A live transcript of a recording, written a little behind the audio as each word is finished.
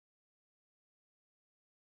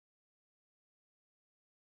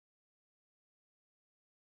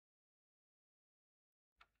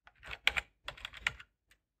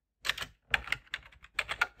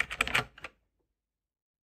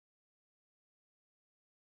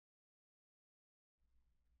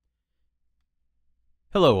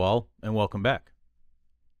Hello all, and welcome back.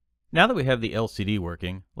 Now that we have the LCD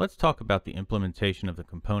working, let's talk about the implementation of the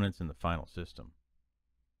components in the final system.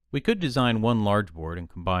 We could design one large board and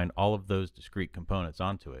combine all of those discrete components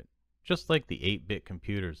onto it, just like the 8-bit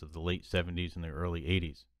computers of the late 70s and the early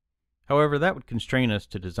 80s. However, that would constrain us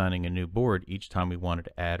to designing a new board each time we wanted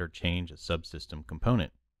to add or change a subsystem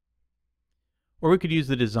component. Or we could use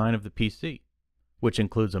the design of the PC, which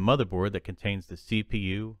includes a motherboard that contains the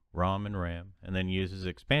CPU, ROM, and RAM, and then uses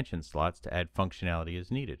expansion slots to add functionality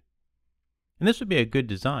as needed. And this would be a good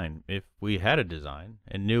design if we had a design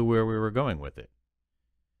and knew where we were going with it.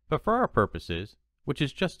 But for our purposes, which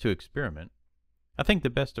is just to experiment, I think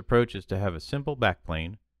the best approach is to have a simple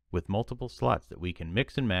backplane with multiple slots that we can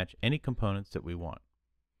mix and match any components that we want.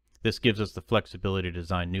 This gives us the flexibility to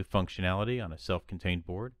design new functionality on a self-contained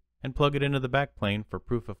board and plug it into the backplane for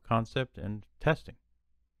proof of concept and testing.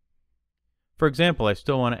 For example, I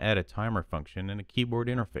still want to add a timer function and a keyboard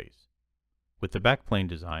interface. With the backplane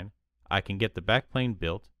design, I can get the backplane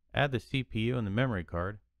built, add the CPU and the memory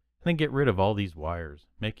card, and then get rid of all these wires,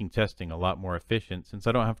 making testing a lot more efficient since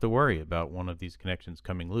I don't have to worry about one of these connections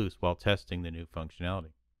coming loose while testing the new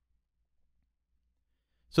functionality.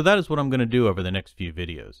 So that is what I'm going to do over the next few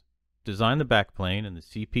videos. Design the backplane and the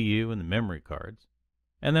CPU and the memory cards,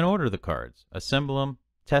 and then order the cards, assemble them,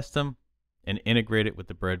 test them, and integrate it with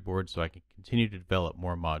the breadboard so I can continue to develop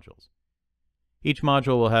more modules. Each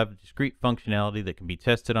module will have discrete functionality that can be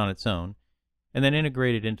tested on its own, and then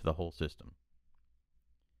integrated into the whole system.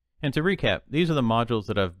 And to recap, these are the modules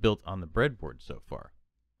that I've built on the breadboard so far.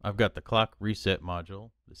 I've got the clock reset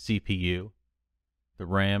module, the CPU, the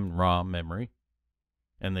RAM and ROM memory,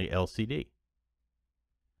 and the LCD.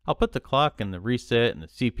 I'll put the clock and the reset and the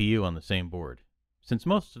CPU on the same board. Since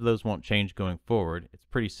most of those won't change going forward, it's a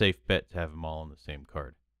pretty safe bet to have them all on the same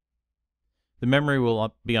card. The memory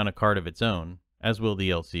will be on a card of its own, as will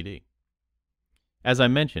the LCD. As I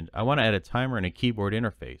mentioned, I want to add a timer and a keyboard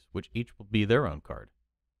interface, which each will be their own card.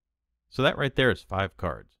 So that right there is 5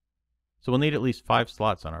 cards. So we'll need at least 5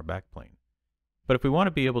 slots on our backplane. But if we want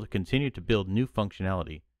to be able to continue to build new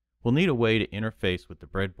functionality, we'll need a way to interface with the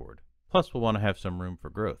breadboard. Plus we'll want to have some room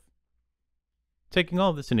for growth. Taking all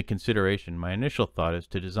of this into consideration, my initial thought is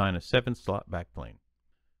to design a 7-slot backplane.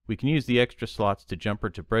 We can use the extra slots to jumper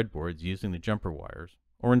to breadboards using the jumper wires,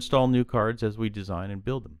 or install new cards as we design and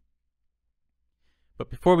build them. But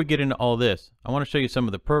before we get into all this, I want to show you some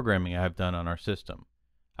of the programming I have done on our system.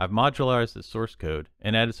 I've modularized the source code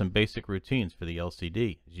and added some basic routines for the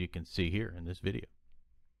LCD, as you can see here in this video.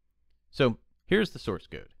 So here's the source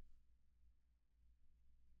code.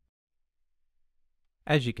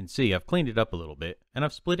 As you can see, I've cleaned it up a little bit, and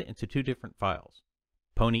I've split it into 2 different files,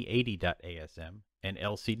 Pony80.asm and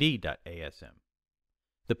LCD.asm.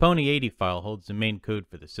 The Pony80 file holds the main code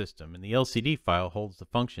for the system, and the LCD file holds the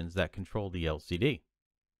functions that control the LCD.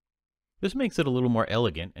 This makes it a little more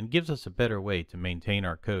elegant and gives us a better way to maintain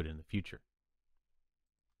our code in the future.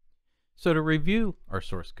 So to review our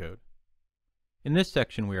source code, in this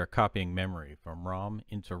section we are copying memory from ROM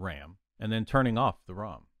into RAM, and then turning off the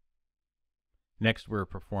ROM. Next, we're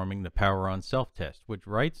performing the power on self test, which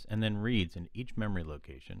writes and then reads in each memory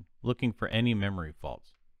location, looking for any memory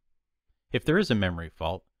faults. If there is a memory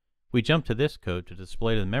fault, we jump to this code to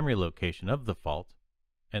display the memory location of the fault,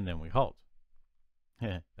 and then we halt.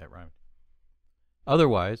 That rhymed.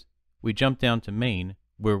 Otherwise, we jump down to main,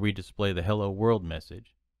 where we display the hello world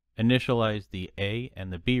message, initialize the A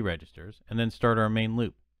and the B registers, and then start our main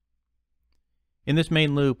loop. In this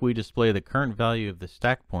main loop, we display the current value of the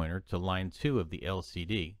stack pointer to line 2 of the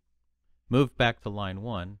LCD, move back to line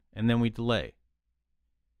 1, and then we delay.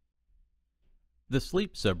 The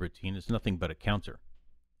sleep subroutine is nothing but a counter.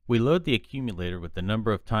 We load the accumulator with the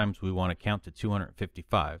number of times we want to count to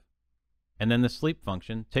 255, and then the sleep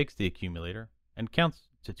function takes the accumulator and counts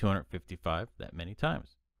to 255 that many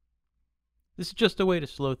times. This is just a way to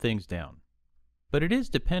slow things down, but it is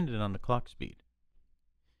dependent on the clock speed.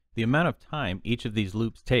 The amount of time each of these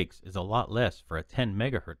loops takes is a lot less for a 10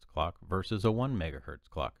 MHz clock versus a 1 MHz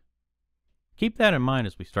clock. Keep that in mind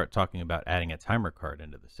as we start talking about adding a timer card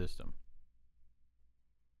into the system.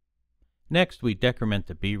 Next, we decrement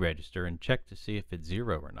the B register and check to see if it's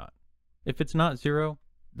 0 or not. If it's not 0,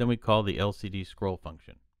 then we call the LCD scroll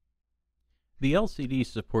function. The LCD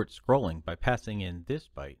supports scrolling by passing in this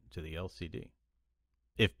byte to the LCD.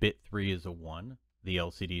 If bit 3 is a 1, the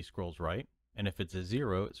LCD scrolls right, and if it's a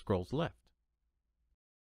 0, it scrolls left.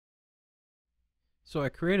 So I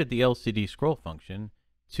created the LCD scroll function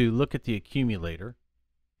to look at the accumulator,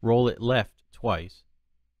 roll it left twice,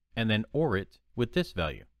 and then OR it with this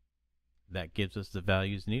value. That gives us the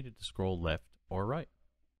values needed to scroll left or right.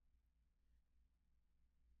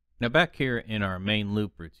 Now back here in our main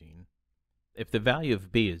loop routine, if the value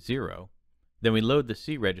of B is 0, then we load the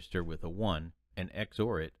C register with a 1 and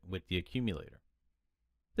XOR it with the accumulator.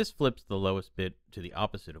 This flips the lowest bit to the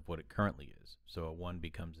opposite of what it currently is, so a 1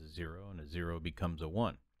 becomes a 0 and a 0 becomes a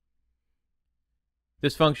 1.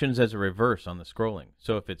 This functions as a reverse on the scrolling,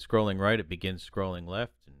 so if it's scrolling right, it begins scrolling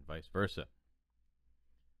left and vice versa.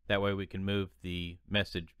 That way we can move the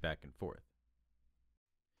message back and forth.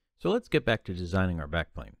 So let's get back to designing our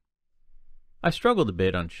backplane. I struggled a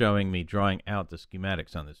bit on showing me drawing out the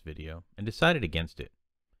schematics on this video and decided against it.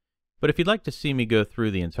 But if you'd like to see me go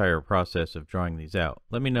through the entire process of drawing these out,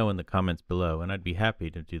 let me know in the comments below and I'd be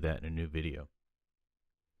happy to do that in a new video.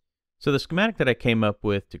 So the schematic that I came up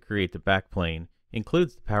with to create the backplane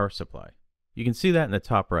includes the power supply. You can see that in the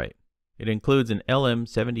top right. It includes an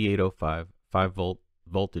LM7805 5-volt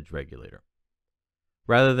voltage regulator.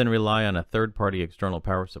 Rather than rely on a third-party external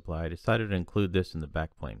power supply, I decided to include this in the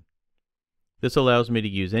backplane. This allows me to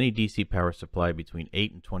use any DC power supply between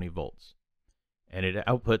 8 and 20 volts, and it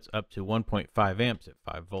outputs up to 1.5 amps at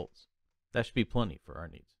 5 volts. That should be plenty for our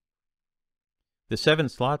needs. The 7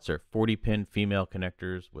 slots are 40-pin female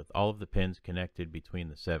connectors with all of the pins connected between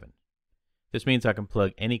the 7. This means I can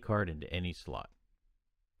plug any card into any slot.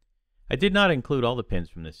 I did not include all the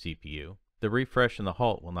pins from the CPU. The refresh and the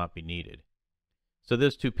halt will not be needed, so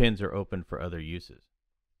those 2 pins are open for other uses.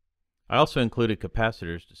 I also included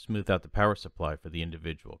capacitors to smooth out the power supply for the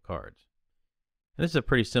individual cards. And this is a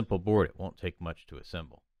pretty simple board, it won't take much to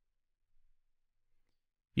assemble.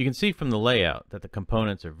 You can see from the layout that the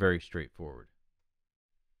components are very straightforward.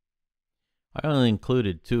 I only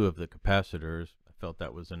included 2 of the capacitors. I felt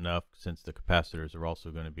that was enough since the capacitors are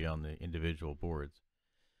also going to be on the individual boards.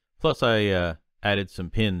 Plus I added some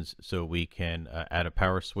pins so we can add a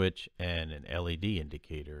power switch and an LED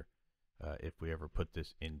indicator if we ever put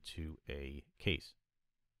this into a case.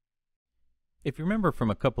 If you remember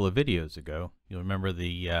from a couple of videos ago, you'll remember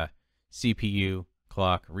the CPU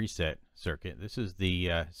clock reset circuit. This is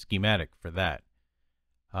the schematic for that.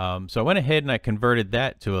 So I went ahead and I converted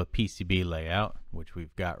that to a PCB layout, which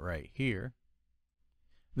we've got right here.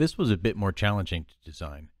 This was a bit more challenging to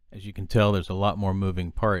design. As you can tell, there's a lot more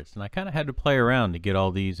moving parts, and I kind of had to play around to get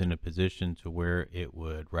all these in a position to where it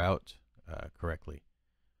would route correctly.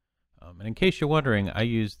 And in case you're wondering, I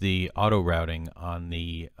use the auto routing on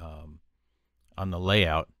the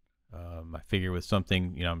layout. I figure with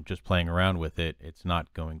something, I'm just playing around with it, it's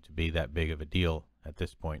not going to be that big of a deal at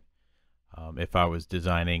this point. If I was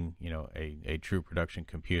designing, a true production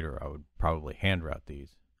computer, I would probably hand route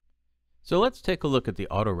these. So let's take a look at the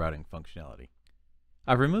auto routing functionality.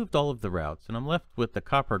 I've removed all of the routes, and I'm left with the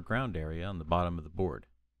copper ground area on the bottom of the board.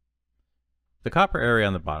 The copper area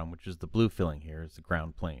on the bottom, which is the blue filling here, is the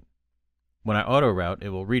ground plane. When I auto route, it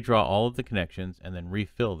will redraw all of the connections and then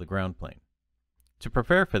refill the ground plane. To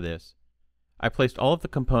prepare for this, I placed all of the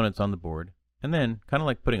components on the board, and then, kind of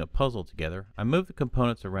like putting a puzzle together, I move the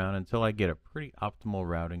components around until I get a pretty optimal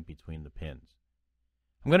routing between the pins.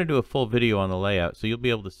 I'm going to do a full video on the layout, so you'll be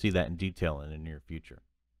able to see that in detail in the near future.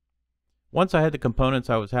 Once I had the components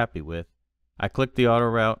I was happy with, I clicked the auto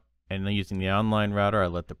route, and using the online router, I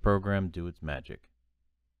let the program do its magic.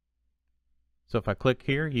 So if I click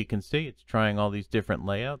here, you can see it's trying all these different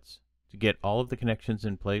layouts to get all of the connections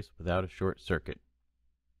in place without a short circuit.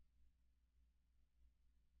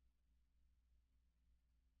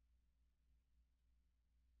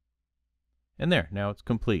 And there, now it's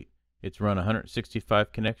complete. It's run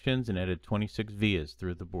 165 connections and added 26 vias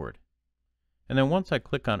through the board. And then once I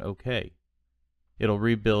click on OK, it'll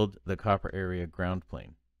rebuild the copper area ground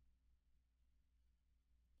plane.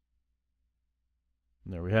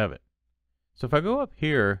 And there we have it. So if I go up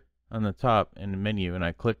here on the top in the menu and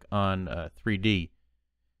I click on 3D,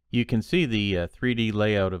 you can see the 3D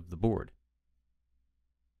layout of the board.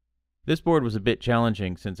 This board was a bit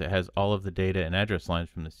challenging since it has all of the data and address lines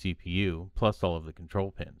from the CPU, plus all of the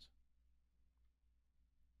control pins.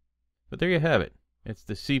 But there you have it. It's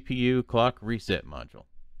the CPU clock reset module.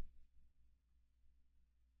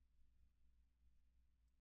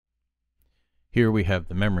 Here we have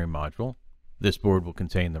the memory module. This board will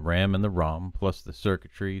contain the RAM and the ROM, plus the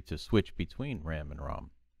circuitry to switch between RAM and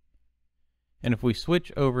ROM. And if we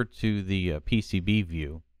switch over to the PCB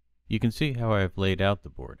view, you can see how I've laid out the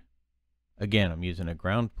board. Again, I'm using a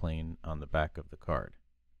ground plane on the back of the card.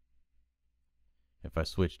 If I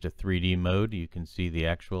switch to 3D mode, you can see the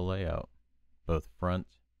actual layout, both front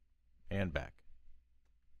and back.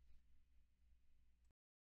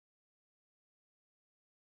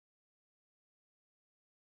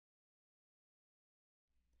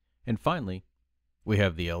 And finally, we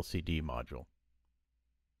have the LCD module.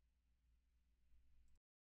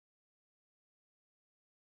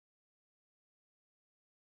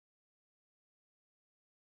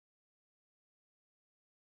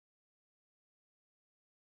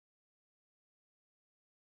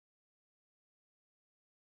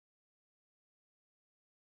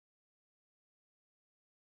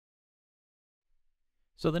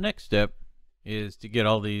 So the next step is to get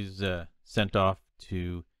all these sent off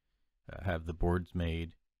to have the boards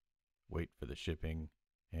made, wait for the shipping,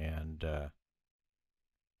 and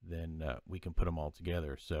then we can put them all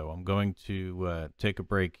together. So I'm going to take a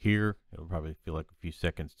break here. It'll probably feel like a few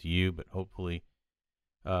seconds to you, but hopefully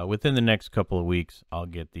within the next couple of weeks I'll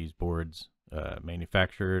get these boards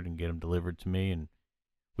manufactured and get them delivered to me, and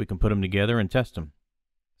we can put them together and test them.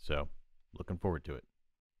 So looking forward to it.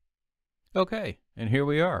 Okay, and here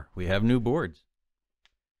we are. We have new boards.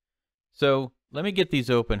 So let me get these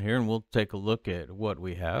open here and we'll take a look at what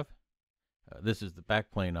we have. This is the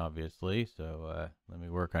backplane, obviously, so let me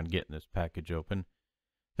work on getting this package open.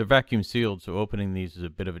 They're vacuum sealed, so opening these is a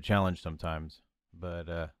bit of a challenge sometimes, but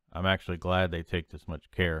I'm actually glad they take this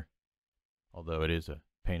much care, although it is a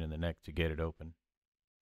pain in the neck to get it open.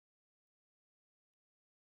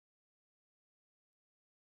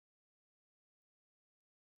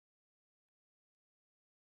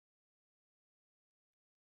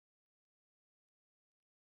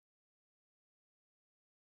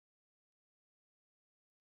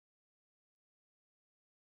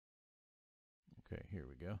 Okay, here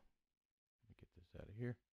we go. Let me get this out of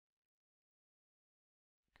here.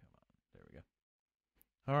 Come on, there we go.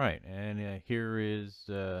 All right, and here is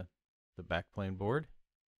the backplane board.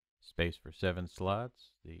 Space for 7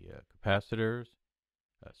 slots, the capacitors,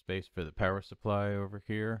 space for the power supply over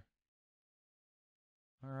here.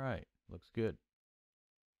 All right, looks good.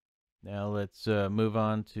 Now let's move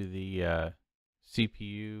on to the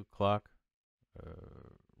CPU clock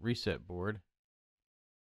reset board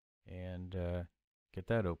and get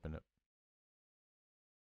that open up.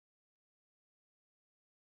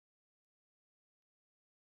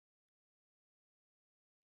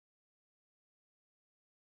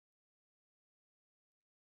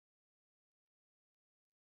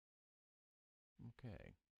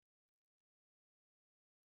 Okay.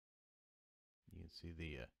 You can see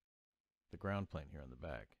the ground plane here on the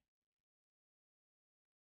back.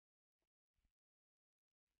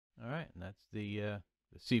 All right, and that's the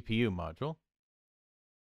CPU module.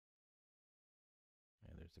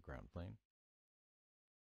 And there's the ground plane.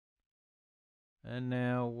 And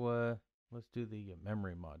now let's do the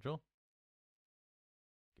memory module.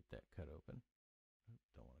 Get that cut open.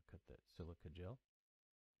 Don't want to cut that silica gel.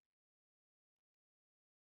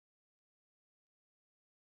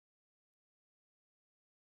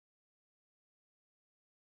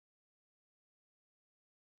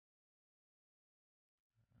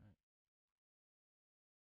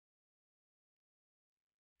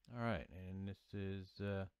 All right, and this is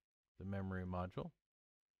the memory module.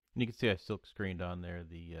 And you can see I silk screened on there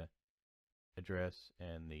the address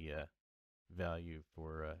and the value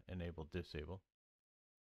for enable disable.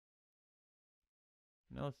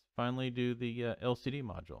 Now let's finally do the LCD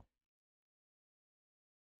module.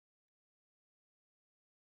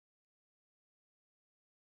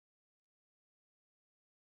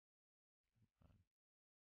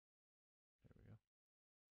 There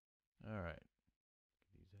we go. All right,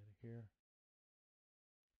 get these out of here.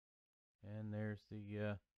 And there's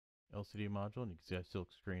the LCD module, and you can see I silk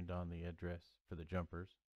screened on the address for the jumpers.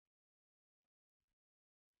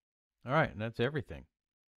 All right, and that's everything.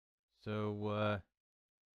 So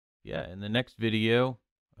yeah, in the next video,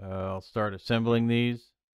 I'll start assembling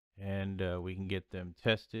these, and we can get them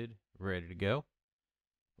tested, ready to go.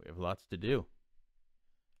 We have lots to do.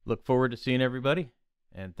 Look forward to seeing everybody,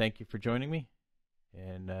 and thank you for joining me,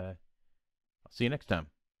 and I'll see you next time.